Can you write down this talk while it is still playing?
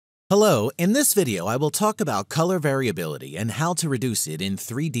Hello, in this video I will talk about color variability and how to reduce it in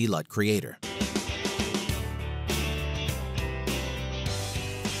 3D LUT Creator.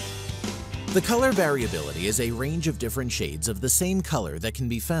 The color variability is a range of different shades of the same color that can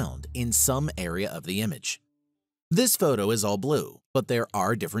be found in some area of the image. This photo is all blue, but there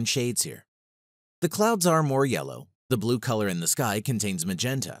are different shades here. The clouds are more yellow, the blue color in the sky contains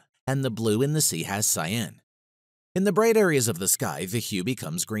magenta, and the blue in the sea has cyan. In the bright areas of the sky, the hue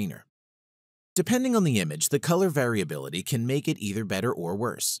becomes greener. Depending on the image, the color variability can make it either better or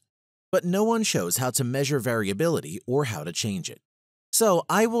worse. But no one shows how to measure variability or how to change it. So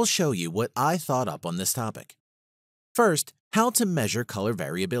I will show you what I thought up on this topic. First, how to measure color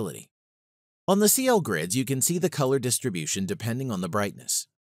variability. On the CL grids, you can see the color distribution depending on the brightness.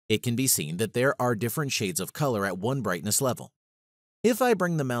 It can be seen that there are different shades of color at one brightness level. If I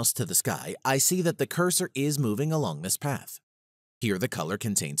bring the mouse to the sky, I see that the cursor is moving along this path. Here the color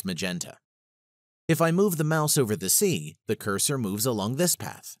contains magenta. If I move the mouse over the sea, the cursor moves along this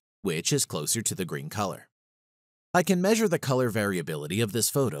path, which is closer to the green color. I can measure the color variability of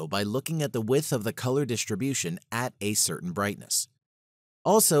this photo by looking at the width of the color distribution at a certain brightness.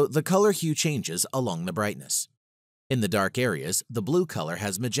 Also, the color hue changes along the brightness. In the dark areas, the blue color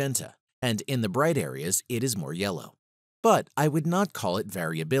has magenta, and in the bright areas, it is more yellow. But I would not call it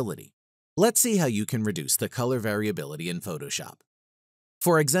variability. Let's see how you can reduce the color variability in Photoshop.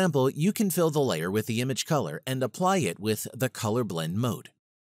 For example, you can fill the layer with the image color and apply it with the color blend mode.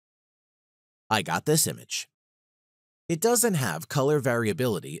 I got this image. It doesn't have color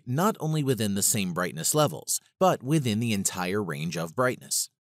variability not only within the same brightness levels, but within the entire range of brightness.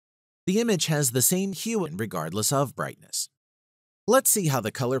 The image has the same hue regardless of brightness. Let's see how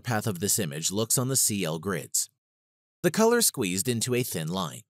the color path of this image looks on the CL grids. The color squeezed into a thin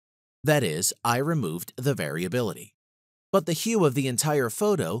line. That is, I removed the variability. But the hue of the entire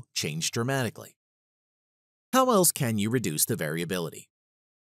photo changed dramatically. How else can you reduce the variability?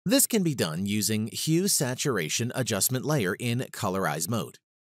 This can be done using Hue Saturation Adjustment Layer in Colorize mode.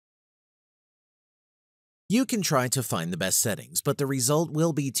 You can try to find the best settings, but the result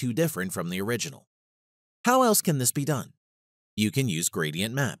will be too different from the original. How else can this be done? You can use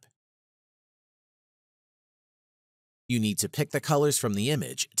Gradient Map. You need to pick the colors from the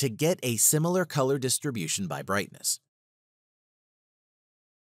image to get a similar color distribution by brightness.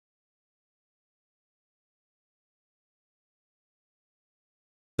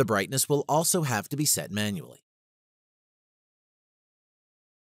 The brightness will also have to be set manually.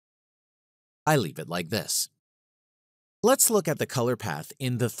 I leave it like this. Let's look at the color path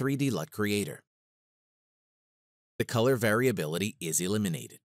in the 3D LUT Creator. The color variability is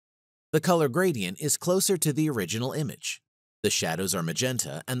eliminated. The color gradient is closer to the original image. The shadows are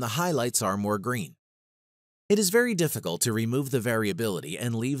magenta and the highlights are more green. It is very difficult to remove the variability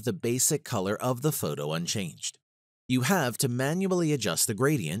and leave the basic color of the photo unchanged. You have to manually adjust the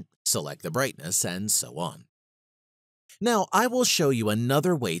gradient, select the brightness, and so on. Now, I will show you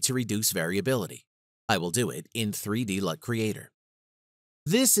another way to reduce variability. I will do it in 3D LUT Creator.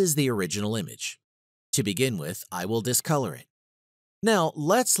 This is the original image. To begin with, I will discolor it. Now,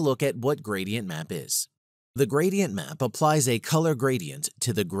 let's look at what Gradient Map is. The Gradient Map applies a color gradient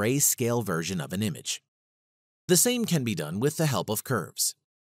to the grayscale version of an image. The same can be done with the help of curves.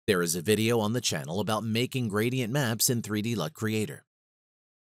 There is a video on the channel about making gradient maps in 3D LUT Creator.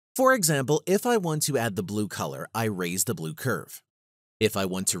 For example, if I want to add the blue color, I raise the blue curve. If I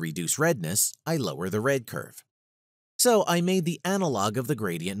want to reduce redness, I lower the red curve. So I made the analog of the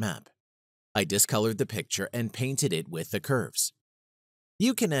gradient map. I discolored the picture and painted it with the curves.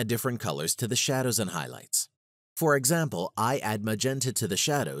 You can add different colors to the shadows and highlights. For example, I add magenta to the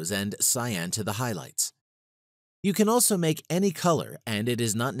shadows and cyan to the highlights. You can also make any color, and it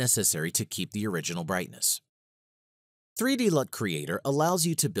is not necessary to keep the original brightness. 3D LUT Creator allows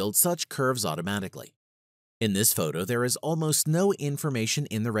you to build such curves automatically. In this photo, there is almost no information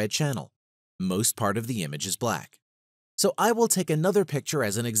in the red channel. Most part of the image is black. So I will take another picture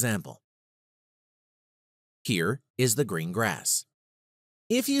as an example. Here is the green grass.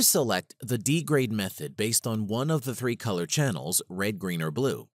 If you select the degrade method based on one of the three color channels, red, green, or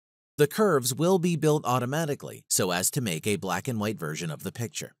blue, the curves will be built automatically so as to make a black and white version of the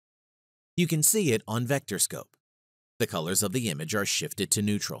picture. You can see it on vector scope. The colors of the image are shifted to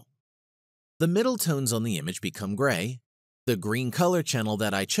neutral. The middle tones on the image become gray. The green color channel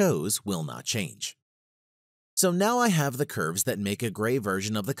that I chose will not change. So now I have the curves that make a gray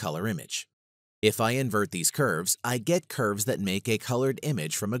version of the color image. If I invert these curves, I get curves that make a colored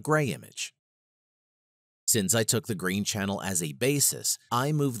image from a gray image. Since I took the green channel as a basis,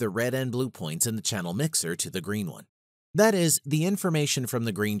 I moved the red and blue points in the channel mixer to the green one. That is, the information from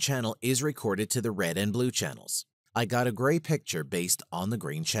the green channel is recorded to the red and blue channels. I got a gray picture based on the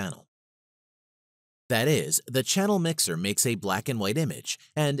green channel. That is, the channel mixer makes a black and white image,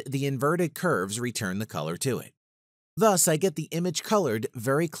 and the inverted curves return the color to it. Thus, I get the image colored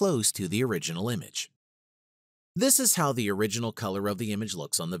very close to the original image. This is how the original color of the image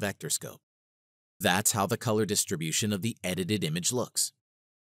looks on the vector scope. That's how the color distribution of the edited image looks.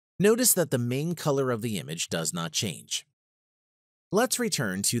 Notice that the main color of the image does not change. Let's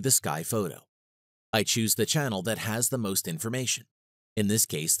return to the sky photo. I choose the channel that has the most information. In this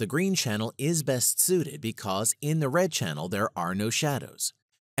case, the green channel is best suited because in the red channel there are no shadows,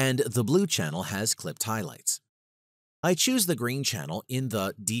 and the blue channel has clipped highlights. I choose the green channel in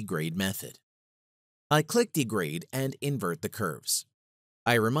the degrade method. I click degrade and invert the curves.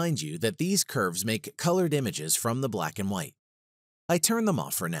 I remind you that these curves make colored images from the black and white. I turn them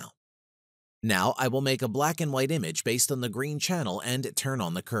off for now. Now I will make a black and white image based on the green channel and turn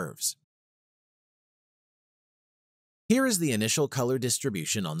on the curves. Here is the initial color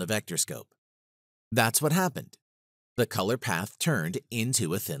distribution on the vector scope. That's what happened. The color path turned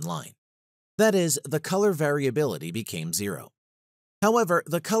into a thin line. That is, the color variability became 0. However,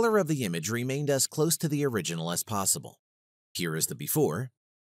 the color of the image remained as close to the original as possible. Here is the before.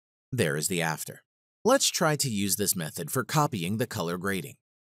 There is the after. Let's try to use this method for copying the color grading.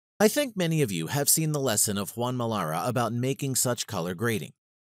 I think many of you have seen the lesson of Juan Malara about making such color grading.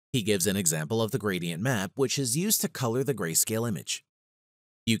 He gives an example of the gradient map, which is used to color the grayscale image.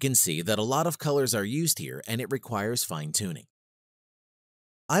 You can see that a lot of colors are used here and it requires fine-tuning.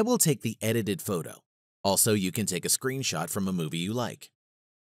 I will take the edited photo. Also, you can take a screenshot from a movie you like.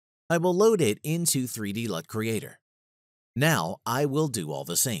 I will load it into 3D LUT Creator. Now, I will do all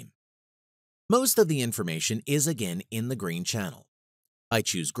the same. Most of the information is again in the green channel. I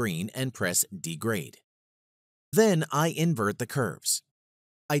choose green and press degrade. Then I invert the curves.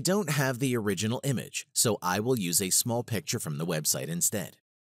 I don't have the original image, so I will use a small picture from the website instead.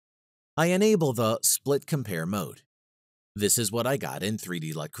 I enable the Split Compare mode. This is what I got in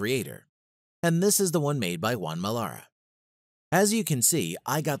 3D LUT Creator, and this is the one made by Juan Malara. As you can see,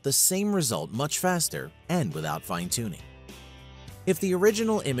 I got the same result much faster and without fine-tuning. If the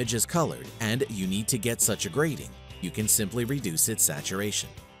original image is colored and you need to get such a grading, you can simply reduce its saturation.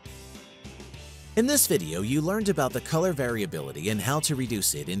 In this video, you learned about the color variability and how to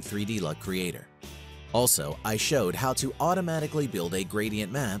reduce it in 3D LUT Creator. Also, I showed how to automatically build a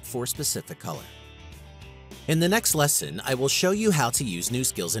gradient map for specific color. In the next lesson, I will show you how to use new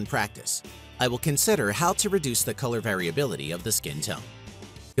skills in practice. I will consider how to reduce the color variability of the skin tone.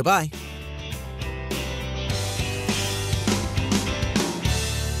 Goodbye!